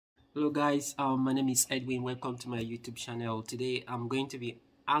Hello guys, my name is Edwin. Welcome to my YouTube channel. Today I'm going to be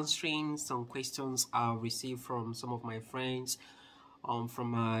answering some questions I've received from some of my friends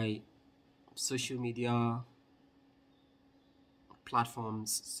from my social media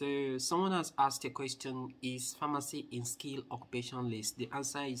platforms. So someone has asked a question: is pharmacy in skill occupation list? The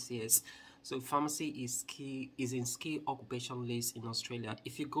answer is yes. So pharmacy is in skill occupation list in Australia.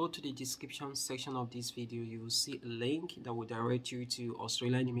 If you go to the description section of this video, you will see a link that will direct you to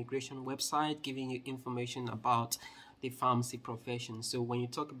Australian immigration website, giving you information about the pharmacy profession. So when you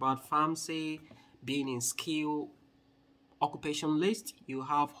talk about pharmacy being in skill occupation list, you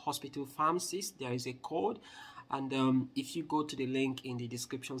have hospital pharmacist. There is a code, and if you go to the link in the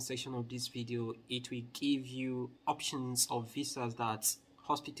description section of this video, it will give you options of visas that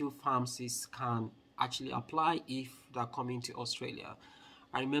hospital pharmacists can actually apply if they're coming to Australia.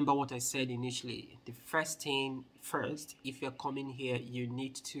 I remember what I said initially. The first thing first, if you're coming here, you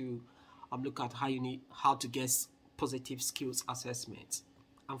need to look at how to get positive skills assessment.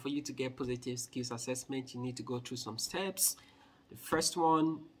 And for you to get positive skills assessment, you need to go through some steps. The first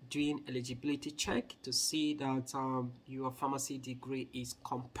one, doing eligibility check to see that your pharmacy degree is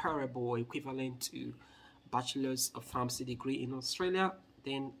comparable or equivalent to bachelor's of pharmacy degree in Australia.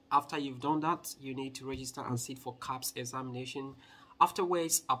 Then after you've done that, you need to register and sit for Kaps examination.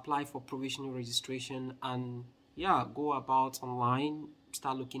 Afterwards, apply for provisional registration and go about online,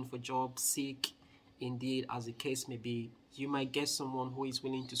 start looking for jobs, seek Indeed, as the case may be. You might get someone who is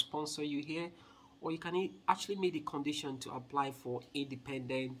willing to sponsor you here, or you can actually meet the condition to apply for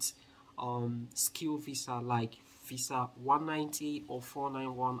independent skill visa like visa 190 or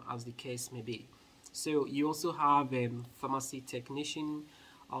 491, as the case may be. So you also have pharmacy technician.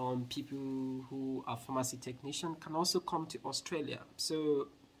 People who are pharmacy technician can also come to Australia. So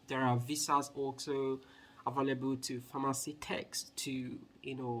there are visas also available to pharmacy techs to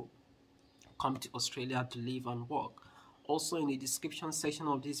come to Australia to live and work. Also in the description section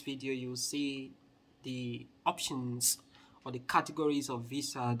of this video, you'll see the options or the categories of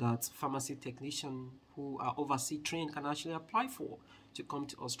visa that pharmacy technician who are overseas trained can actually apply for to come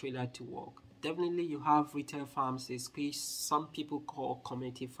to Australia to work. Definitely you have retail pharmacies, which some people call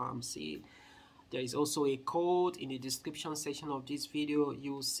community pharmacy. There is also a code in the description section of this video.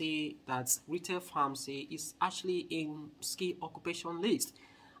 You will see that retail pharmacy is actually in skill occupation list.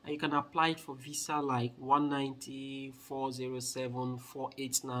 And you can apply it for visa like 190, 407,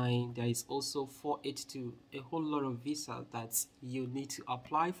 489. There is also 482, a whole lot of visas that you need to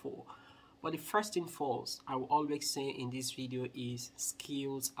apply for. But the first thing first, I will always say in this video, is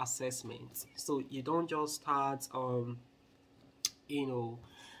skills assessment. So you don't just start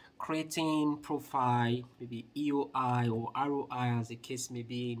creating profile, maybe EOI or ROI as the case may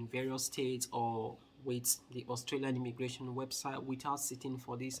be in various states, or with the Australian immigration website without sitting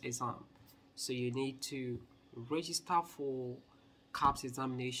for this exam. So you need to register for Kaps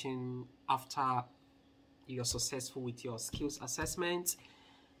examination after you're successful with your skills assessment.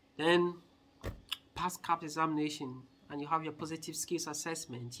 Then pass Kaps examination and you have your positive skills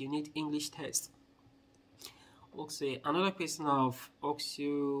assessment. You need English test. Also, another question I've also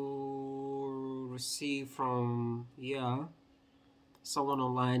received from someone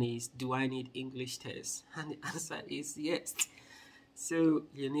online is, do I need English test? And the answer is yes. So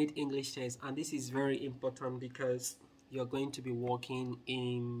you need English test, and this is very important because you're going to be working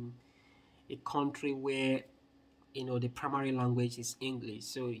in a country where the primary language is English.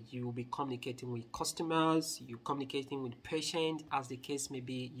 So you will be communicating with customers, you're communicating with patients, as the case may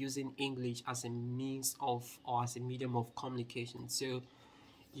be, using English as a means of, or as a medium of communication. So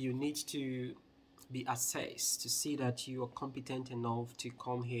you need to be assessed to see that you are competent enough to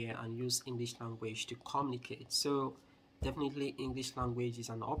come here and use English language to communicate. So definitely English language is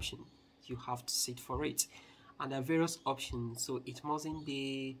an option. You have to sit for it. And there are various options, so it mustn't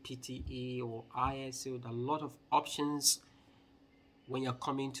be PTE or ISO. There are a lot of options when you're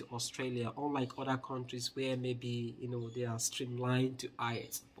coming to Australia, unlike other countries where maybe they are streamlined to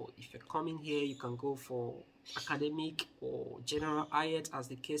IELTS. But if you're coming here, you can go for academic or general IELTS, as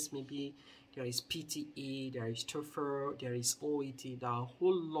the case may be. There is PTE, there is TOEFL, there is OET. There are a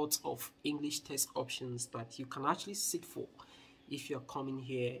whole lot of English test options that you can actually sit for if you're coming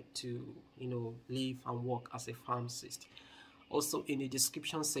here to live and work as a pharmacist. Also in the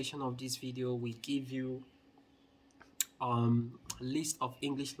description section of this video, we give you list of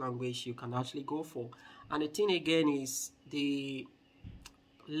English language you can actually go for. And the thing again is, the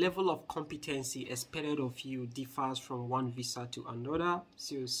level of competency expected of you differs from one visa to another.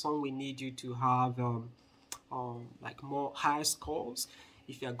 So some will need you to have like more higher scores.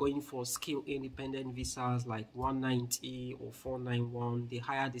 If you are going for skill independent visas like 190 or 491, the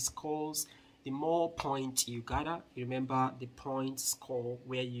higher the scores, the more points you gather. Remember the point score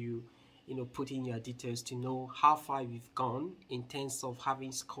where you put in your details to know how far you've gone in terms of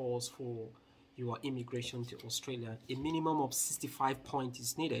having scores for your immigration to Australia. A minimum of 65 points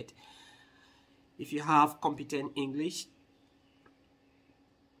is needed. If you have competent English,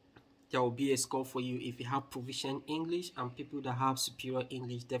 there will be a score for you. If you have proficient English, and people that have superior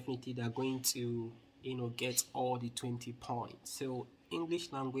English, definitely they're going to get all the 20 points. So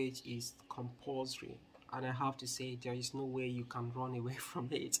English language is compulsory, and I have to say there is no way you can run away from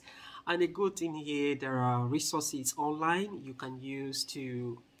it. And the good thing here, there are resources online you can use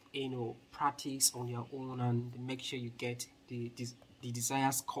to practice on your own and make sure you get the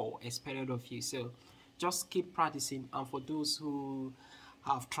desired score expected of you. So just keep practicing. And for those who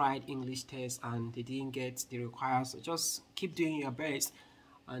have tried English tests and they didn't get the required, so just keep doing your best,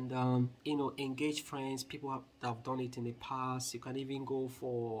 and engage friends, people that have done it in the past. You can even go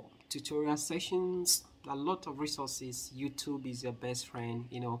for tutorial sessions. A lot of resources. YouTube is your best friend,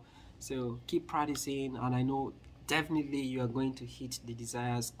 so keep practicing, and I know definitely you are going to hit the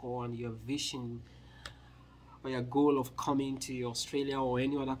desired score, and your vision or your goal of coming to Australia or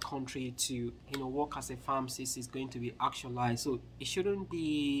any other country to work as a pharmacist is going to be actualized. So it shouldn't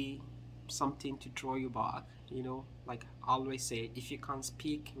be something to draw you back. Like I always say, if you can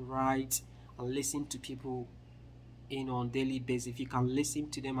speak, write, and listen to people on daily basis, if you can listen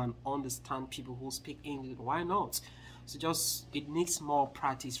to them and understand people who speak English, why not? So just, it needs more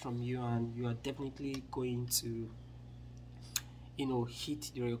practice from you, and you are definitely going to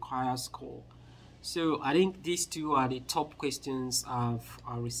hit the required score. So I think these two are the top questions I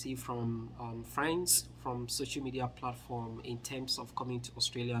received from friends from social media platform in terms of coming to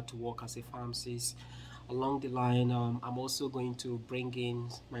Australia to work as a pharmacist. Along the line, I'm also going to bring in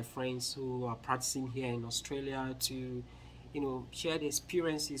my friends who are practicing here in Australia to share the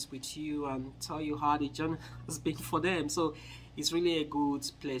experiences with you and tell you how the journey has been for them. So it's really a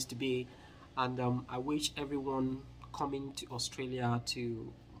good place to be, and I wish everyone coming to Australia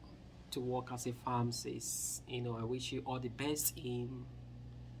to work as a pharmacist, I wish you all the best in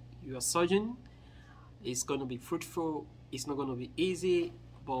your surgeon. It's going to be fruitful. It's not going to be easy,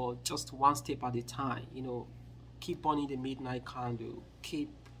 but just one step at a time. Keep burning the midnight candle. Keep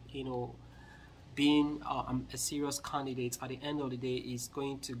being a serious candidate. At the end of the day, it's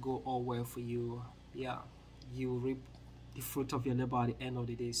going to go all well for you. Yeah, you reap the fruit of your labor at the end of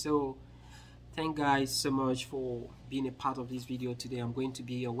the day. So thank guys so much for being a part of this video today. I'm going to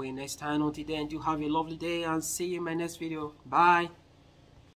be away next time. Until then, do have a lovely day, and see you in my next video. Bye.